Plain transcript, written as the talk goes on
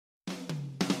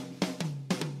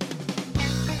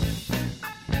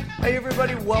Hey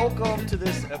everybody, welcome to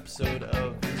this episode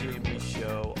of the GMB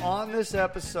Show. On this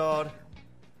episode,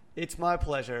 it's my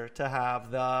pleasure to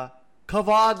have the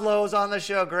Kavadlos on the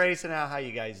show. Grace and Al, how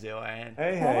you guys doing?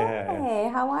 Hey,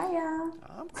 how are ya?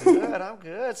 I'm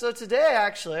good. So today,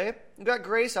 actually, we've got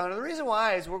Grace on. And the reason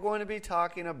why is we're going to be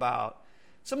talking about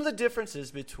some of the differences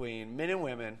between men and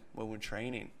women when we're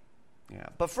training. Yeah.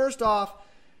 But first off,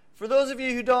 for those of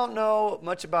you who don't know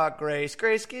much about Grace,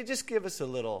 can you just give us a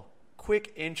little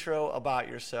quick intro about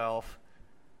yourself?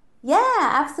 Yeah,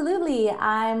 absolutely.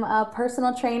 I'm a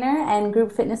personal trainer and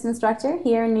group fitness instructor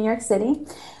here in New York City.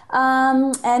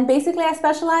 And basically I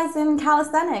specialize in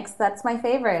calisthenics. That's my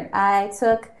favorite. I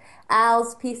took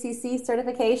Al's PCC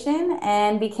certification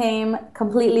and became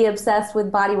completely obsessed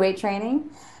with body weight training.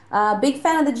 Big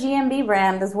fan of the GMB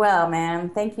brand as well,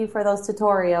 man. Thank you for those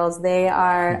tutorials. They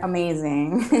are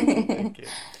amazing. Thank you.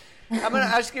 I'm going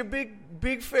to ask you a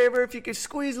big favor. If you could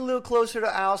squeeze a little closer to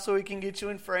Al so we can get you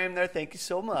in frame there. Thank you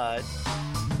so much.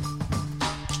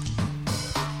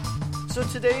 So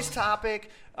today's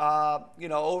topic,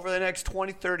 over the next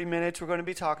 20, 30 minutes, we're going to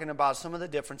be talking about some of the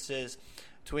differences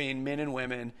between men and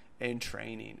women in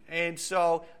training. And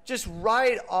so just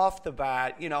right off the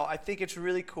bat, I think it's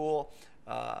really cool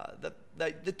that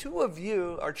the two of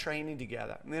you are training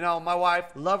together. My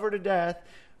wife, love her to death,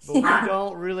 but we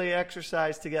don't really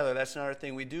exercise together. That's another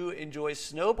thing. We do enjoy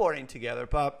snowboarding together,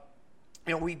 but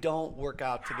we don't work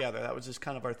out together. That was just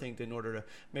kind of our thing in order to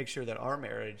make sure that our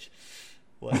marriage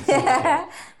was.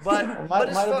 But might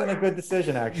have been a good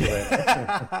decision, actually.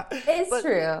 It's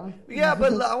true. Yeah,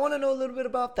 but I want to know a little bit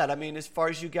about that. As far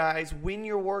as you guys, when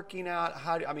you're working out,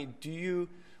 do you?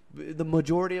 The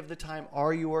majority of the time,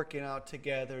 are you working out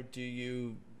together? Do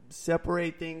you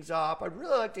separate things up? I'd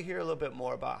really like to hear a little bit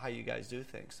more about how you guys do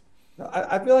things.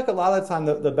 I feel like a lot of the time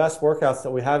the best workouts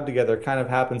that we have together kind of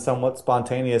happen somewhat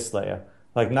spontaneously.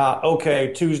 Like not,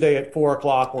 okay, Tuesday at 4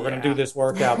 o'clock, we're going to do this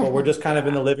workout, but we're just kind of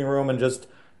in the living room and just,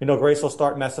 Grace will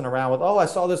start messing around with, I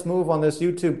saw this move on this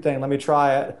YouTube thing, let me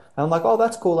try it. And I'm like,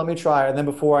 that's cool, let me try it. And then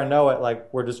before I know it,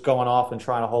 like we're just going off and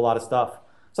trying a whole lot of stuff.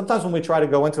 Sometimes when we try to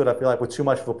go into it, I feel like with too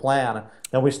much of a plan,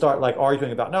 then we start like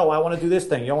arguing about, no, I want to do this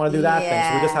thing, you don't want to do that thing.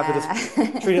 So we just have to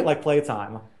just treat it like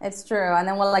playtime. It's true. And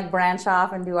then we'll like branch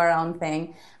off and do our own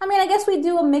thing. I guess we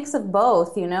do a mix of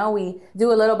both, we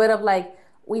do a little bit of like,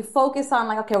 we focus on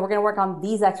like, okay, we're going to work on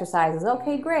these exercises.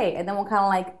 Okay, great. And then we'll kind of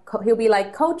like, he'll be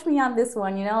like, coach me on this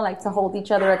one, like to hold each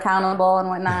other accountable and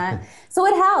whatnot. So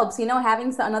it helps,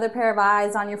 having another pair of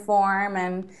eyes on your form.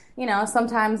 And,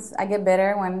 sometimes I get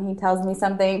bitter when he tells me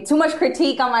something, too much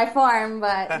critique on my form,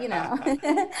 but, but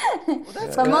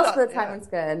most of the time it's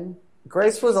good.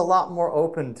 Grace was a lot more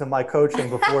open to my coaching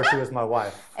before she was my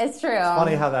wife. It's true. It's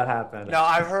funny how that happened. No,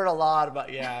 I've heard a lot about,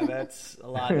 that's a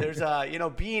lot. There's,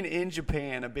 being in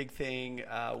Japan, a big thing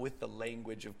with the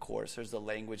language, of course. There's the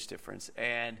language difference.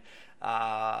 And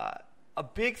a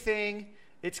big thing,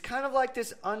 it's kind of like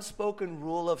this unspoken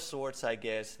rule of sorts, I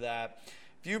guess, that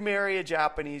if you marry a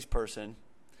Japanese person,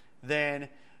 then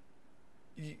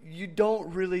you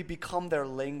don't really become their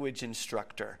language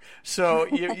instructor. So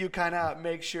you kind of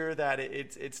make sure that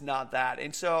it's not that.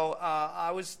 And so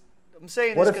I'm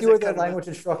saying what this if you were the language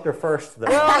instructor first, though?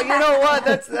 Well, you know what?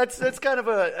 That's kind of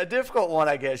a difficult one,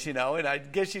 I guess, and I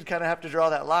guess you'd kind of have to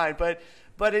draw that line.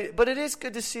 But it is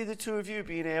good to see the two of you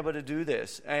being able to do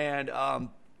this. And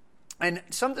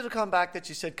something to come back that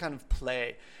you said, kind of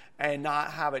play and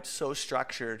not have it so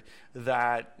structured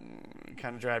that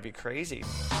kind of drive you crazy.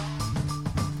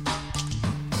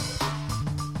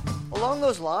 Along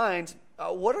those lines,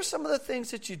 what are some of the things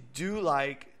that you do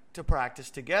like to practice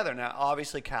together? Now,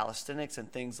 obviously calisthenics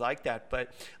and things like that,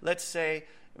 but let's say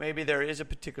maybe there is a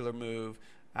particular move,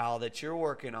 Al, that you're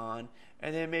working on,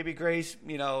 and then maybe Grace,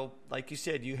 like you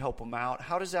said, you help them out.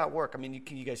 How does that work? Can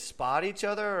you guys spot each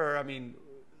other? Or,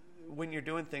 when you're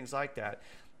doing things like that?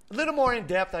 A little more in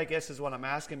depth, I guess, is what I'm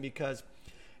asking because,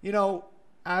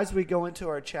 as we go into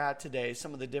our chat today,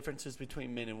 some of the differences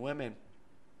between men and women,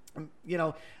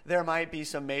 there might be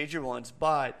some major ones,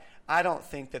 but I don't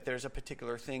think that there's a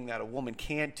particular thing that a woman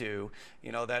can't do,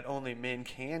 that only men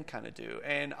can kind of do.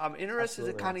 And I'm interested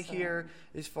to kind of hear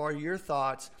as far your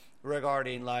thoughts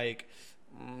regarding like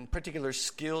particular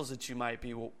skills that you might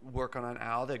be working on,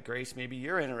 Al, that Grace, maybe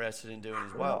you're interested in doing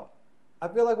as well. I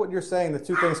feel like what you're saying, the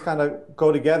two things kind of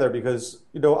go together because,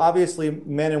 obviously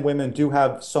men and women do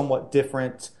have somewhat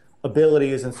different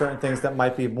abilities and certain things that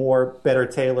might be better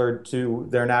tailored to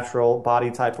their natural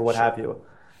body type or what have you.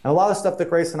 And a lot of stuff that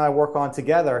Grace and I work on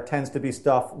together tends to be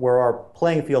stuff where our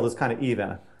playing field is kind of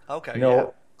even. Okay.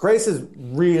 Grace is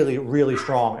really, really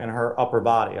strong in her upper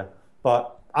body,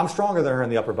 but I'm stronger than her in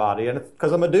the upper body, and it's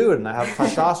because I'm a dude and I have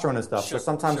testosterone and stuff. So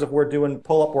sometimes if we're doing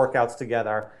pull-up workouts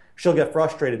together, she'll get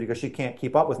frustrated because she can't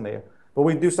keep up with me. But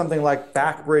we do something like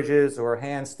back bridges or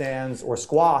handstands or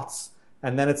squats,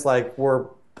 and then it's like we're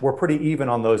pretty even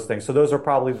on those things. So those are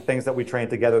probably the things that we train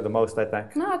together the most, I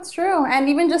think. No, it's true. And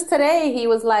even just today, he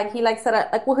was like, he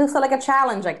set like a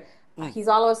challenge. Like he's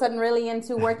all of a sudden really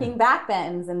into working back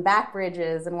bends and back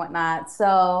bridges and whatnot.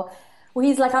 So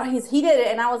he's like, he did it.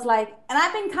 And I was like, and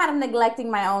I've been kind of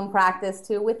neglecting my own practice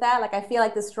too with that. Like I feel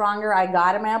like the stronger I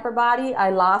got in my upper body,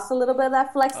 I lost a little bit of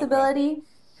that flexibility. Okay.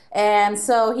 And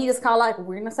so he just called like,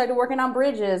 we're going to start working on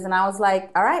bridges. And I was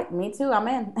like, all right, me too. I'm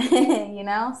in, you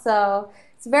know? So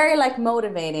it's very like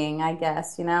motivating, I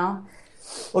guess, you know?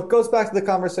 Well, it goes back to the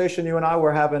conversation you and I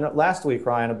were having last week,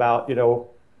 Ryan, about, you know,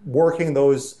 working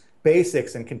those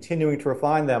basics and continuing to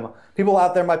refine them. People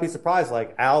out there might be surprised,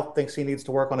 like Al thinks he needs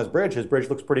to work on his bridge. His bridge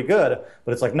looks pretty good,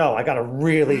 but it's like, no, I got to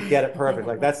really get it perfect.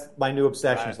 Like that's my new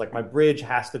obsession. It's like my bridge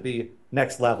has to be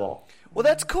next level. Well,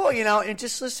 that's cool, you know, and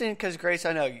just listening, because Grace,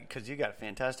 I know, because you got a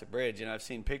fantastic bridge, you know, I've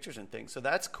seen pictures and things, so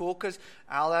that's cool, because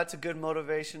Al, that's a good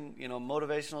motivation, you know,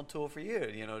 motivational tool for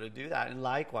you, you know, to do that, and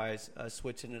likewise,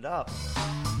 switching it up.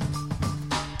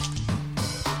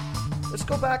 Let's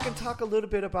go back and talk a little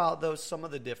bit about some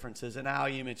of the differences, and Al,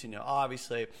 you mentioned, you know,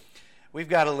 obviously, we've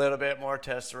got a little bit more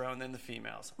testosterone than the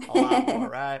females, a lot more,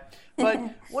 right? But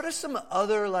what are some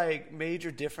other, like,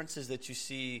 major differences that you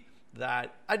see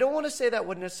that I don't want to say that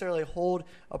would necessarily hold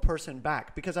a person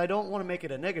back, because I don't want to make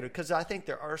it a negative, because I think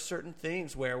there are certain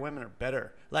things where women are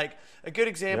better. Like a good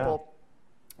example,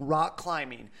 rock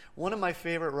climbing. One of my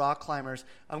favorite rock climbers,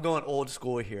 I'm going old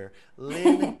school here,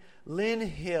 Lynn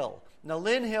Hill. Now,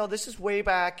 Lynn Hill, this is way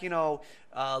back, you know,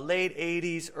 late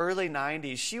 80s, early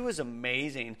 90s. She was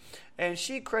amazing. And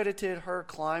she credited her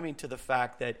climbing to the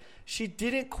fact that she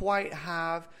didn't quite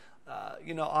have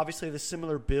you know, obviously the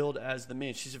similar build as the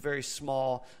men. She's a very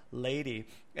small lady.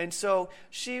 And so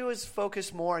she was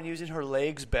focused more on using her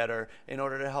legs better in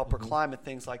order to help her climb and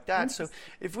things like that. So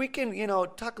if we can, you know,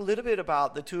 talk a little bit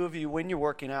about the two of you when you're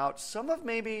working out, some of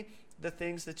maybe the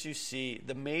things that you see,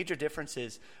 the major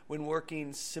differences when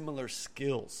working similar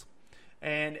skills,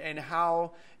 and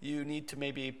how you need to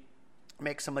maybe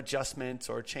make some adjustments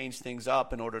or change things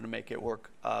up in order to make it work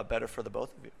better for the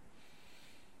both of you.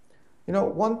 You know,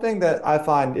 one thing that I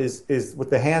find is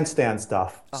with the handstand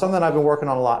stuff, something that I've been working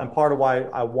on a lot, and part of why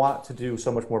I want to do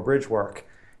so much more bridge work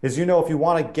is, you know, if you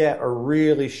want to get a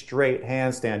really straight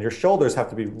handstand, your shoulders have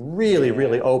to be really,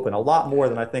 really open, a lot more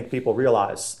than I think people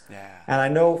realize. Yeah. And I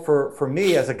know for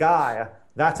me as a guy,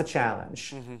 that's a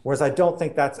challenge. Whereas I don't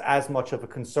think that's as much of a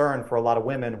concern for a lot of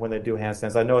women when they do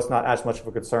handstands. I know it's not as much of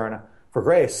a concern for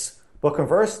Grace, but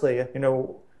conversely, you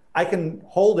know, I can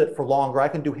hold it for longer. I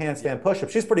can do handstand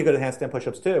push-ups. She's pretty good at handstand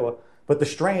push-ups too, but the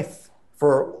strength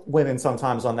for women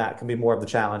sometimes on that can be more of the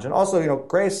challenge. And also, you know,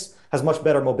 Grace has much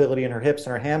better mobility in her hips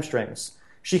and her hamstrings.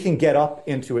 She can get up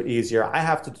into it easier. I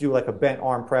have to do like a bent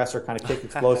arm press or kind of kick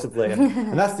explosively.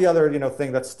 And that's the other, you know,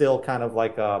 thing that's still kind of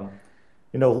like,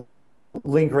 you know,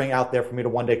 lingering out there for me to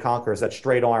one day conquer, is that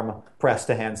straight arm press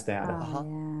to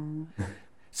handstand. Yeah.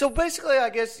 So basically, I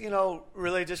guess, you know,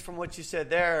 really just from what you said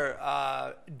there,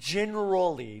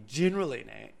 generally,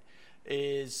 Nate,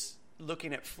 is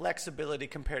looking at flexibility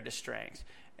compared to strength.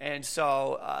 And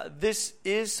so this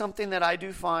is something that I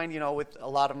do find, you know, with a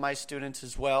lot of my students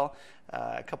as well.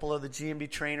 A couple of the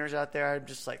GMB trainers out there, I'm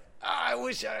just like, I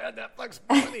wish I had that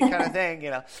flexibility kind of thing, you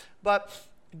know. But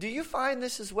do you find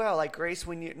this as well, like Grace,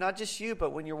 when you, not just you,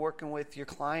 but when you're working with your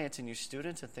clients and your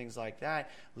students and things like that,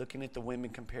 looking at the women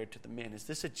compared to the men, is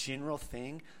this a general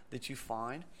thing that you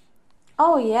find?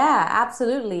 Oh yeah,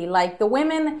 absolutely. Like the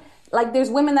women, like there's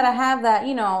women that I have that,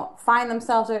 you know, find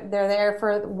themselves, they're there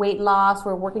for weight loss,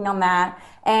 we're working on that.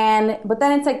 But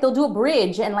then it's like they'll do a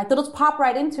bridge and like they'll just pop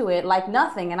right into it like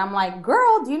nothing. And I'm like,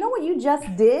 girl, do you know what you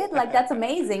just did? Like that's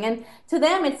amazing. And to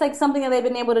them, it's like something that they've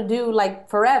been able to do like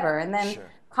forever. And then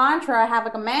contra, I have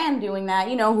like a man doing that,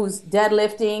 you know, who's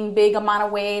deadlifting big amount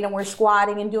of weight and we're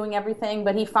squatting and doing everything,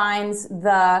 but he finds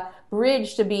the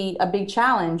bridge to be a big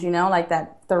challenge, you know, like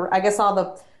that. I guess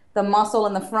all the muscle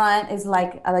in the front is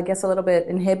like, I guess, a little bit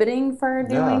inhibiting for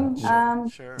doing.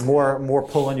 More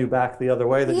pulling you back the other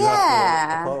way than you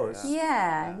have to oppose.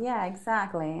 Yeah,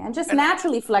 exactly. And just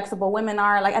naturally flexible women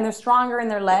are like, and they're stronger in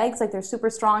their legs, like they're super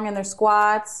strong in their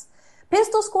squats.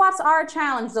 Pistol squats are a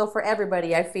challenge, though, for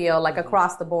everybody, I feel, like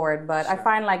across the board. But I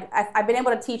find like I've been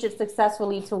able to teach it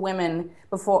successfully to women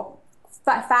before,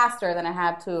 faster than I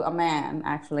have to a man,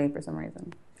 actually, for some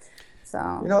reason. So,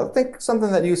 I think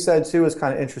something that you said too is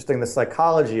kind of interesting, the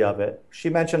psychology of it. She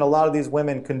mentioned a lot of these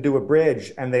women can do a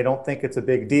bridge and they don't think it's a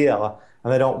big deal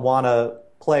and they don't want to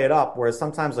play it up. Whereas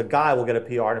sometimes a guy will get a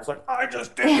PR and it's like, I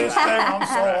just did this thing, I'm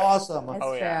so awesome. It's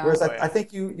Oh, yeah. true. Whereas I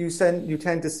think you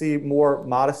tend to see more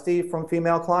modesty from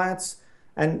female clients.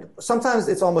 And sometimes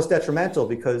it's almost detrimental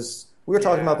because we were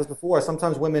talking about this before.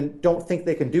 Sometimes women don't think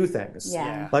they can do things.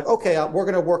 Yeah. Like, okay, we're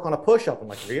going to work on a push-up. I'm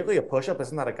like, really? A push-up?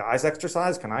 Isn't that a guy's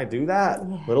exercise? Can I do that?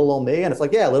 Yeah. Little old me? And it's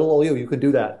like, yeah, little old you can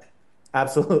do that.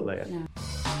 Absolutely. Yeah.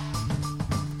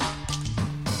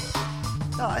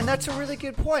 No, and that's a really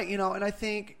good point, and I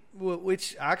think,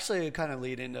 which actually kind of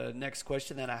lead into the next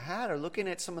question that I had, are looking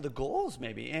at some of the goals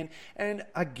maybe. And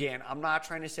again, I'm not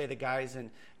trying to say the guys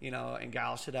and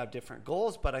gals should have different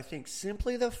goals, but I think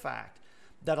simply the fact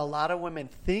that a lot of women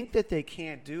think that they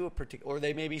can't do a particular, or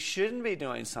they maybe shouldn't be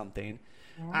doing something,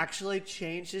 actually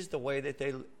changes the way that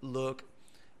they look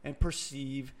and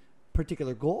perceive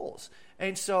particular goals.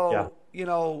 And so,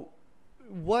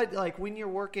 what, like when you're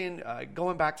working,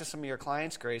 going back to some of your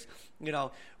clients, Grace,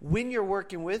 when you're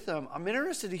working with them, I'm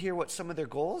interested to hear what some of their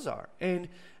goals are. And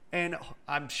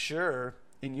I'm sure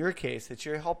in your case that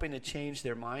you're helping to change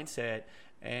their mindset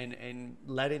and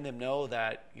letting them know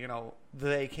that,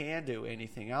 they can do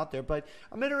anything out there. But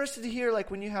I'm interested to hear,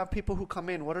 like, when you have people who come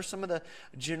in, what are some of the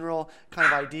general kind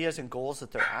of ideas and goals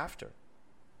that they're after?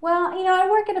 Well, I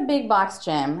work at a big box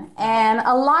gym, and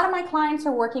a lot of my clients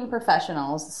are working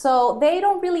professionals, so they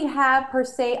don't really have per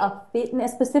se a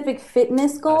specific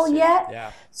fitness goal yet.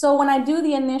 Yeah. So when I do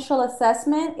the initial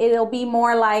assessment, it'll be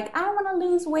more like, I want to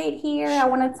lose weight here, I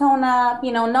want to tone up,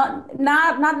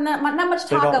 not much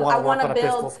talk of I want to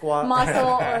build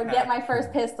muscle or get my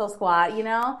first pistol squat,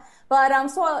 But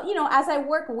so as I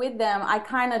work with them, I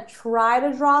kind of try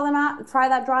to draw them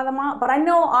out. But I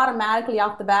know automatically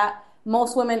off the bat,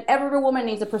 every woman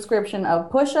needs a prescription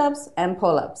of push-ups and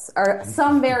pull-ups or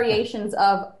some variations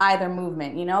of either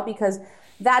movement, because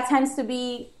that tends to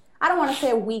be, I don't want to say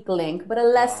a weak link, but a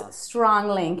less strong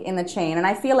link in the chain. And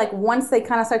I feel like once they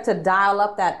kind of start to dial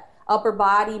up that upper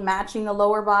body matching the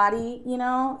lower body,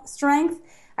 strength,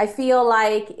 I feel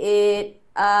like it,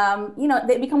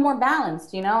 they become more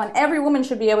balanced, and every woman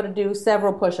should be able to do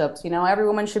several push-ups, every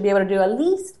woman should be able to do at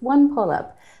least one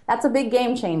pull-up. That's a big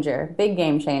game changer.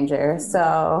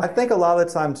 So I think a lot of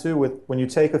the time too, when you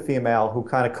take a female who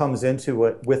kind of comes into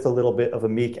it with a little bit of a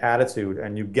meek attitude,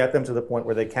 and you get them to the point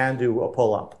where they can do a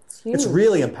pull-up, it's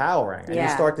really empowering, and you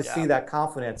start to see that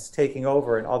confidence taking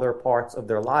over in other parts of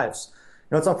their lives.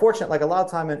 It's unfortunate. Like a lot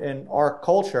of time in our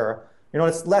culture,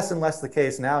 it's less and less the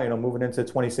case now. Moving into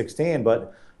 2016,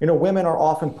 but women are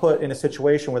often put in a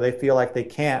situation where they feel like they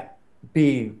can't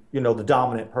be, the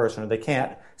dominant person, or they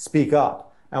can't speak up.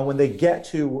 And when they get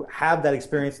to have that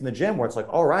experience in the gym where it's like,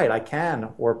 all right, I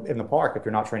can, or in the park if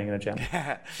you're not training in a gym,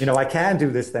 I can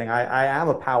do this thing. I am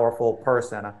a powerful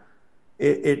person.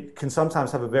 It can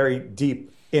sometimes have a very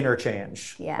deep inner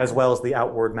change, as well as the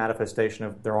outward manifestation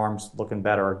of their arms looking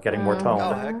better, getting more toned.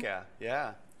 Oh, heck yeah.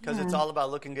 Yeah. Because it's all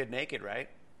about looking good naked, right?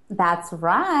 That's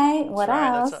right. What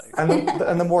else?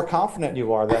 And the more confident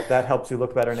you are, that helps you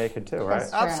look better naked too, right?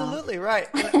 Absolutely right.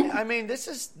 I mean, this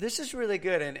is really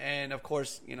good, and of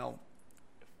course,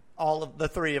 all of the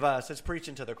three of us, it's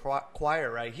preaching to the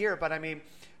choir right here. But I mean,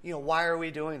 why are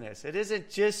we doing this? It isn't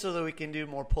just so that we can do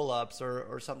more pull-ups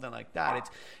or something like that.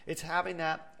 It's having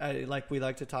that, like we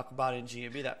like to talk about in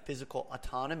GMB, that physical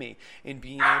autonomy in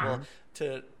being able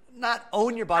to not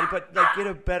own your body, but like get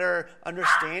a better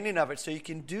understanding of it, so you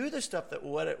can do the stuff that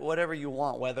whatever you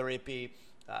want, whether it be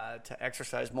to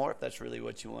exercise more if that's really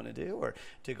what you want to do, or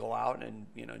to go out and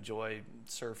enjoy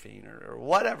surfing or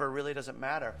whatever. Really doesn't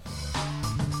matter.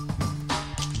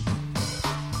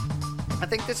 I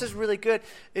think this is really good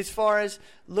as far as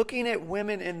looking at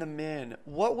women and the men.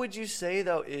 What would you say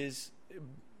though is,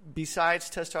 besides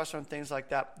testosterone, things like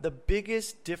that, the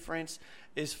biggest difference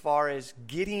as far as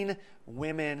getting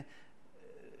women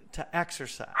to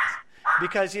exercise?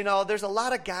 Because, there's a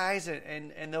lot of guys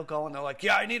and they'll go and they're like,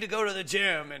 yeah, I need to go to the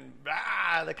gym and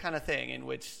that kind of thing, in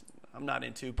which I'm not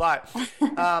into. But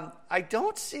I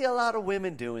don't see a lot of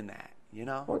women doing that,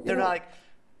 Well, They're like...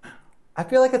 I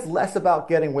feel like it's less about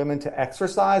getting women to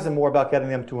exercise and more about getting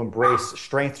them to embrace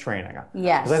strength training.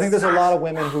 Yes. Because I think there's a lot of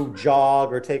women who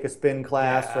jog or take a spin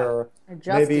class or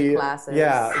maybe classes.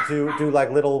 do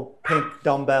like little pink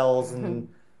dumbbells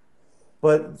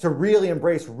but to really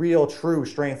embrace real true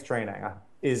strength training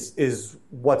is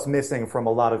what's missing from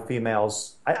a lot of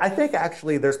females. I think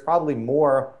actually there's probably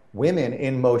more women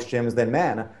in most gyms than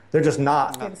men, They're just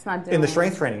not It's not in the doing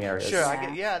strength it. training areas. Sure,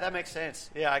 Yeah. that makes sense.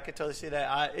 Yeah, I could totally see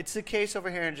that. It's the case over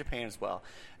here in Japan as well.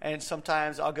 And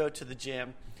sometimes I'll go to the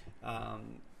gym,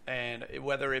 and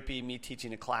whether it be me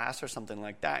teaching a class or something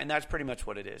like that, and that's pretty much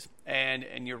what it is.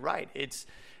 And you're right. It's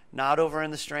not over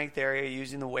in the strength area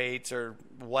using the weights or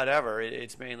whatever.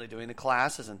 It's mainly doing the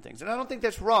classes and things. And I don't think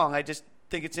that's wrong. I just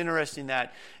think it's interesting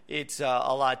that it's a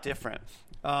lot different.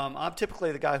 I'm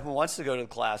typically the guy who wants to go to the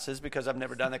classes because I've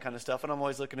never done that kind of stuff, and I'm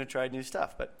always looking to try new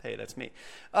stuff. But hey, that's me.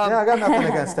 Yeah, I got nothing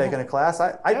against taking a class.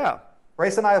 Yeah.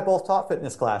 Grace and I have both taught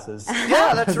fitness classes.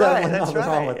 Yeah, that's right. Definitely That's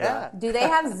nothing wrong right. with Yeah. that. Do they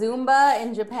have Zumba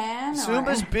in Japan?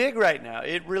 Zumba's big right now.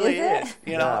 It really Is it? is.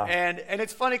 You know, Yeah. and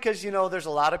it's funny because there's a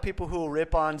lot of people who will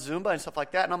rip on Zumba and stuff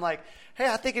like that, and I'm like, hey,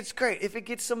 I think it's great if it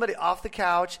gets somebody off the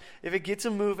couch, if it gets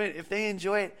them moving, if they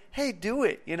enjoy it. Hey, do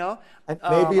it. And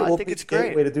maybe it I will think be it's a great.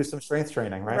 gateway to do some strength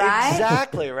training, right? Right?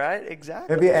 Exactly. Right.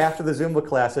 Exactly. Maybe after the Zumba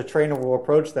class, a trainer will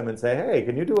approach them and say, "Hey,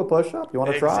 can you do a push-up? You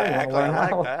want to try? You want Exactly. to learn I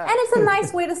how?" like that. And it's a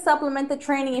nice way to supplement the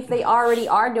training if they already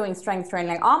are doing strength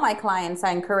training. Like all my clients,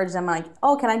 I encourage them like,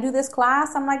 oh, can I do this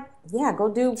class? I'm like, yeah, go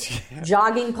do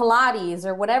jogging Pilates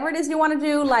or whatever it is you want to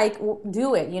do, like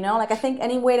do it, Like I think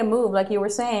any way to move, like you were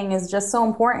saying, is just so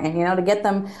important, to get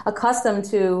them accustomed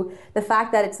to the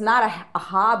fact that it's not a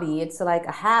hobby, it's like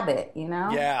a habit,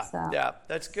 Yeah, So. yeah,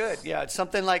 that's good. Yeah, it's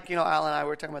something like Al and I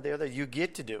were talking about the other. You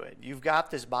get to do it. You've got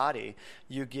this body.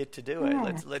 You get to do it.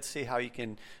 Yeah. Let's see how you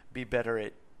can be better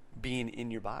at being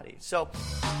in your body. So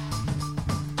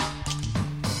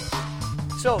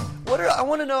I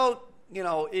want to know.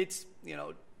 It's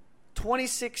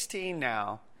 2016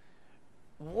 now.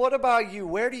 What about you?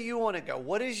 Where do you want to go?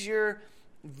 What is your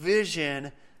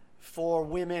vision for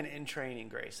women in training,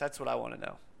 Grace? That's what I want to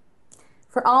know.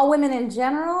 For all women in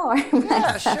general? Or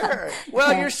Yeah, sure.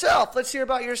 Well, yourself. Let's hear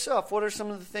about yourself. What are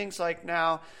some of the things like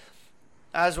now,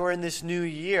 as we're in this new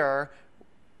year,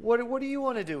 what do you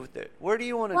want to do with it? Where do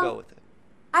you want to go with it?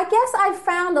 I guess I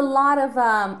found a lot of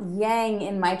yang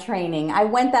in my training. I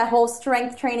went that whole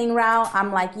strength training route.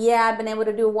 I'm like, yeah, I've been able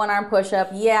to do a one-arm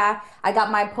push-up. Yeah, I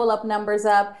got my pull-up numbers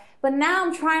up. But now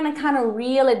I'm trying to kind of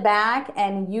reel it back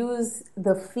and use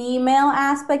the female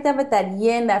aspect of it, that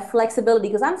yin, that flexibility.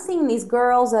 Because I'm seeing these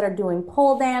girls that are doing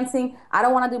pole dancing. I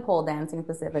don't want to do pole dancing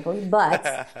specifically, but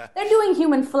they're doing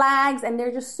human flags and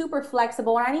they're just super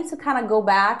flexible. And I need to kind of go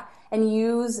back and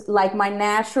use like my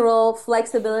natural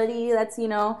flexibility that's,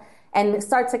 and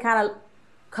start to kind of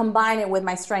combine it with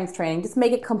my strength training, just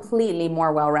make it completely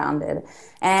more well-rounded.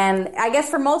 And I guess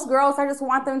for most girls, I just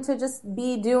want them to just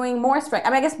be doing more strength.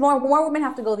 I guess more women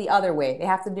have to go the other way. They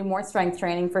have to do more strength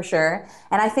training for sure.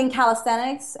 And I think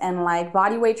calisthenics and like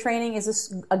body weight training is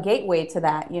just a gateway to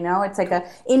that. It's like a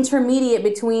intermediate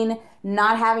between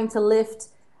not having to lift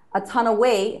a ton of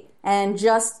weight and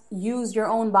just use your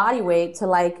own body weight to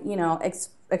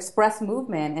express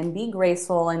movement and be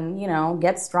graceful and,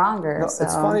 get stronger. No, So.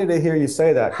 It's funny to hear you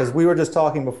say that because we were just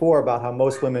talking before about how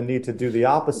most women need to do the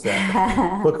opposite.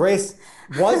 But Grace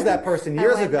was that person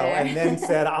years went ago there. and then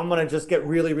said, I'm going to just get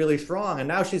really, really strong. And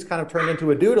now she's kind of turned into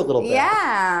a dude a little bit.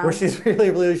 Yeah. Where she's really,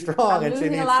 really strong. I'm and she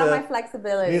losing needs a lot to, of my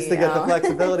flexibility. needs to get the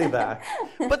flexibility back.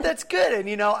 But that's good.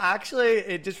 And, actually,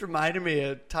 it just reminded me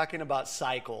of talking about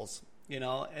cycles,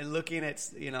 and looking at,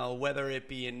 whether it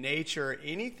be in nature or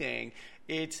anything,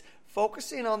 it's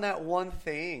focusing on that one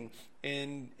thing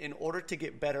in order to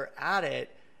get better at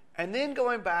it, and then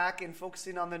going back and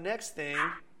focusing on the next thing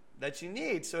that you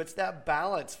need. So it's that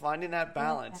balance, finding that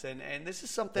balance. And this is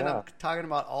something I'm talking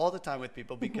about all the time with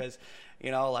people because,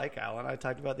 like Alan, I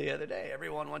talked about the other day,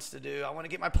 everyone wants to do, I want to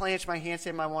get my planche, my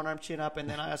handstand, my one arm chin up, and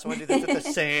then I also want to do this at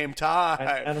the same time.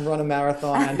 And run a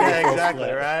marathon. And do a Yeah, full exactly,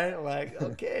 split. right? Like,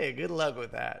 okay, good luck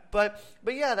with that. But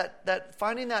yeah, that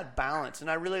finding that balance, and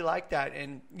I really like that.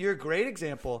 And you're a great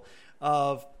example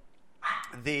of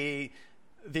the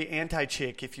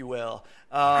anti-chick, if you will.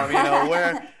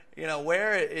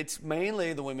 Where it's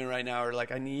mainly the women right now are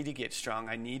like, I need to get strong.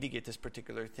 I need to get this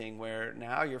particular thing, where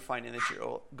now you're finding that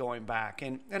you're going back.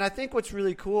 And I think what's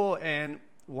really cool, and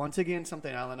once again,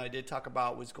 something Alan and I did talk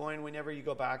about, was going, whenever you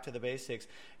go back to the basics,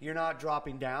 you're not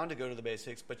dropping down to go to the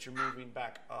basics, but you're moving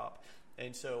back up.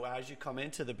 And so as you come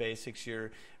into the basics,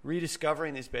 you're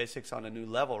rediscovering these basics on a new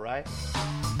level, right?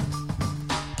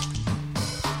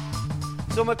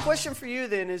 So my question for you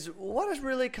then is, what is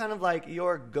really kind of like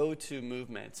your go-to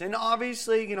movements? And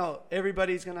obviously,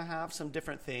 everybody's going to have some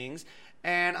different things.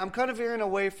 And I'm kind of veering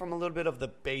away from a little bit of the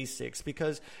basics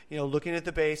because, looking at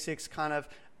the basics kind of,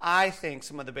 I think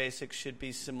some of the basics should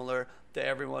be similar to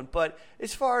everyone. But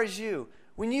as far as you,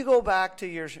 when you go back to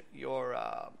your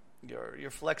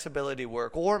flexibility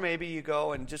work, or maybe you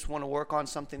go and just want to work on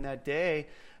something that day,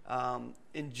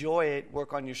 enjoy it,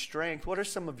 work on your strength, what are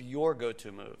some of your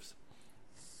go-to moves?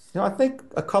 I think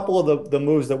a couple of the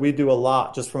moves that we do a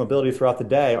lot just from ability throughout the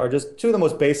day are just two of the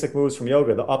most basic moves from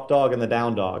yoga, the up dog and the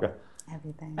down dog.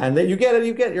 Everything. And then you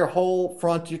get your whole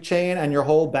front chain and your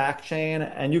whole back chain,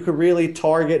 and you could really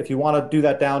target, if you want to do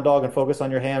that down dog and focus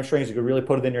on your hamstrings, you could really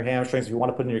put it in your hamstrings. If you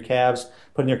want to put it in your calves,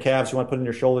 put it in your calves. You want to put it in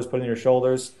your shoulders, put it in your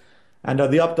shoulders. And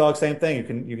the up dog, same thing.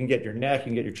 You can get your neck, you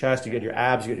can get your chest, you get your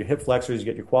abs, you get your hip flexors, you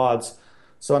get your quads.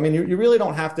 So, I mean, you really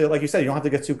don't have to, like you said, you don't have to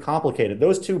get too complicated.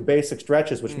 Those two basic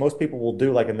stretches, which most people will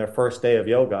do like in their first day of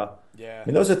yoga. Yeah. I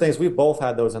mean, those are things, we've both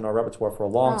had those in our repertoire for a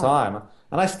long time.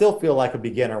 And I still feel like a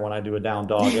beginner when I do a down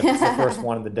dog. If it's the first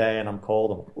one of the day and I'm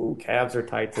cold, I'm, calves are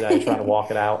tight today, trying to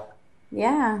walk it out.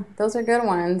 Yeah, those are good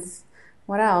ones.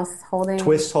 What else? Holding.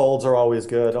 Twist holds are always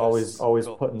good. Always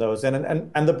cool. Putting those in.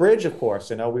 And the bridge, of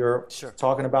course, we were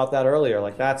talking about that earlier.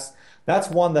 Like that's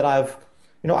one that I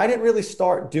didn't really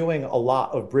start doing a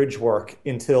lot of bridge work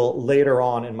until later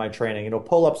on in my training.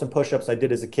 Pull-ups and push-ups I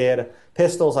did as a kid.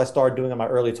 Pistols I started doing in my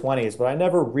early 20s, but I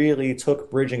never really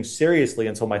took bridging seriously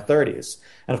until my 30s.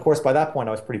 And of course, by that point,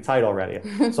 I was pretty tight already.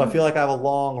 So I feel like I have a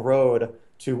long road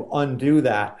to undo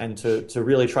that and to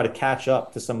really try to catch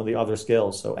up to some of the other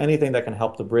skills. So anything that can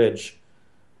help the bridge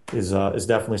is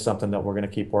definitely something that we're going to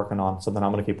keep working on, something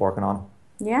I'm going to keep working on.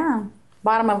 Yeah.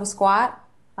 Bottom of a squat.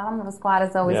 Bottom of a squat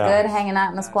is always good. Hanging out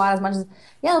in the squat as much as...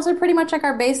 Yeah, those are pretty much like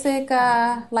our basic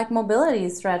mobility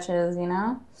stretches,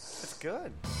 That's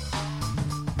good.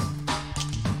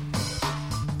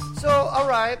 So, all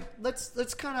right,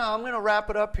 let's kind of, I'm going to wrap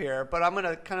it up here, but I'm going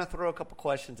to kind of throw a couple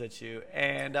questions at you.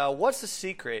 And what's the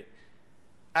secret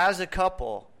as a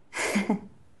couple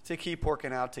to keep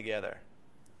working out together?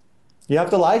 You have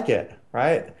to like it,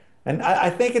 right? And I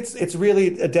think it's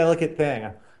really a delicate thing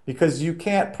because you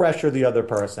can't pressure the other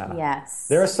person. Yes.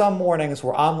 There are some mornings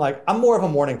where I'm more of a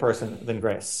morning person than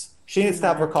Grace. She needs to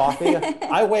have her coffee.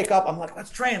 I wake up, I'm like,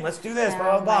 let's train, let's do this,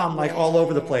 blah, blah, blah. I'm like all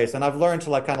over the place. And I've learned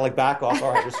to kind of back off.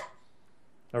 All right, just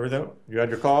everything. You had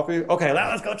your coffee? Okay,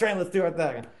 let's go train, let's do our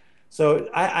thing. So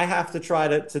I have to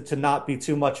try to not be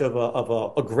too much of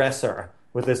a aggressor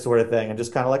with this sort of thing and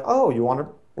just kind of you want to,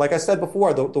 like I said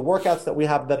before, the workouts that we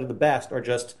have that are the best are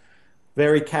just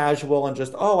very casual and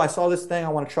just, I saw this thing, I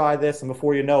want to try this. And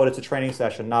before you know it, it's a training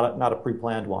session, not a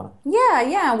pre-planned one.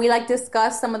 Yeah. We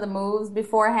discuss some of the moves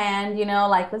beforehand,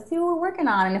 let's see what we're working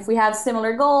on. And if we have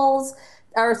similar goals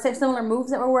or similar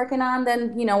moves that we're working on,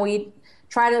 then, we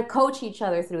try to coach each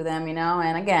other through them,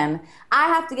 And again, I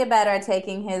have to get better at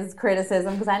taking his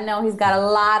criticism because I know he's got a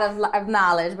lot of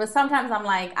knowledge. But sometimes I'm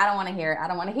like, I don't want to hear it.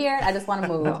 I just want to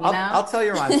move, I'll tell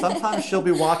you, Ryan, sometimes she'll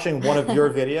be watching one of your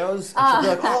videos and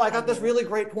she'll be like, I got this really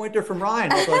great pointer from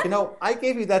Ryan. I'll be like, I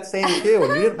gave you that same cue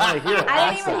and you didn't want to hear it.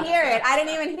 I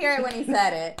didn't even hear it when he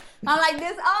said it. I'm like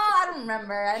this. I don't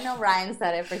remember. I know Ryan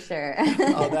said it for sure.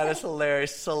 Oh, that is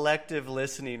hilarious. Selective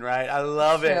listening, right? I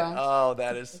love it. Oh,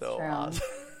 that is so awesome.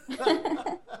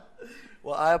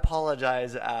 Well, I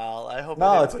apologize, Al. I hope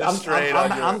I didn't put it straight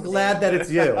on your... I'm glad that it's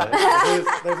you.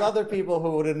 There's other people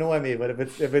who would annoy me, but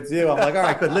if it's you, I'm like, all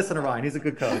right, good. Listen to Ryan. He's a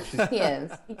good coach. He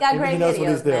is. He got great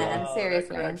videos, man.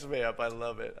 Seriously. That cracks me up. I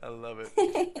love it.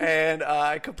 And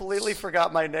I completely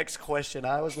forgot my next question.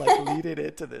 I was leading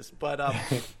into this, but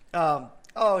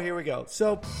here we go.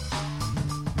 So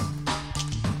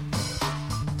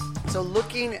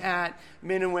looking at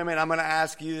men and women, I'm going to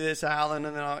ask you this, Alan,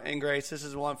 and Grace. This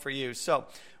is one for you. So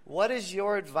what is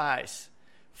your advice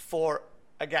for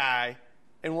a guy,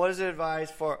 and what is the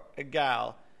advice for a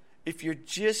gal if you're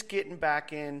just getting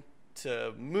back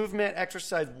into movement,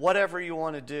 exercise, whatever you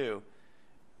want to do?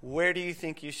 Where do you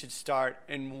think you should start,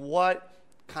 and what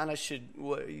kind of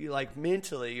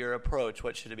mentally your approach?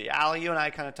 What should it be? Al, you and I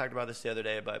kind of talked about this the other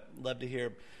day, but love to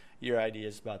hear your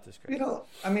ideas about this.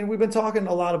 We've been talking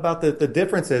a lot about the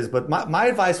differences, but my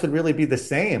advice would really be the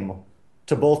same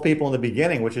to both people in the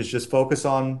beginning, which is just focus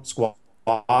on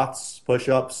squats,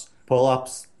 push-ups,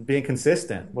 pull-ups, being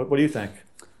consistent. What do you think?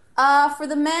 For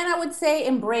the men, I would say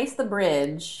embrace the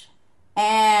bridge.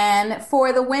 And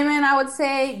for the women, I would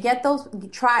say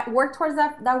work towards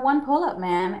that one pull-up,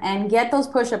 man, and get those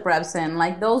push-up reps in.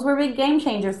 Those were big game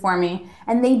changers for me.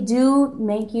 And they do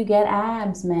make you get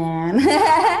abs, man.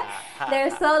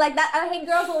 They're so that. I hate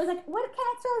girls always what kind of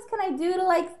exercise can I do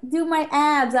to do my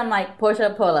abs? I'm like,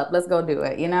 push-up, pull-up. Let's go do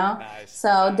it, Nice.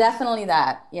 So definitely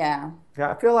that, yeah. Yeah,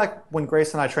 I feel like when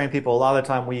Grace and I train people, a lot of the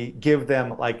time we give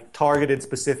them like targeted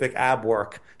specific ab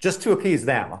work just to appease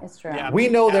them. It's true. Yeah. We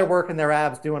know they're working their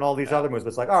abs doing all these other moves, but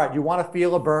it's like, all right, you want to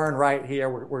feel a burn right here?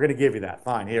 We're going to give you that.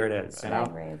 Fine, here it is. You know?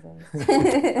 Leg raises.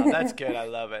 Oh, that's good. I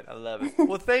love it. I love it.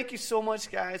 Well, thank you so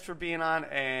much, guys, for being on,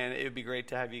 and it would be great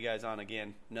to have you guys on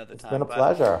again another time. It's been a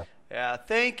pleasure. Yeah,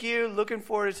 thank you. Looking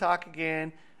forward to talk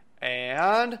again,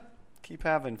 and keep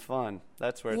having fun.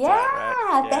 That's where it's at,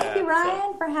 right? Thank you,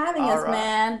 Ryan, for having us, right.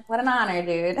 man. What an honor,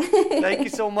 dude. Thank you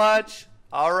so much.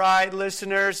 All right,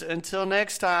 listeners, until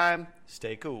next time,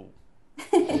 stay cool.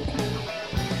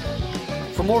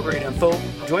 For more great info,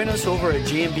 join us over at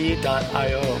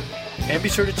gmb.io, and be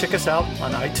sure to check us out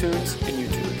on iTunes and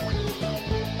YouTube.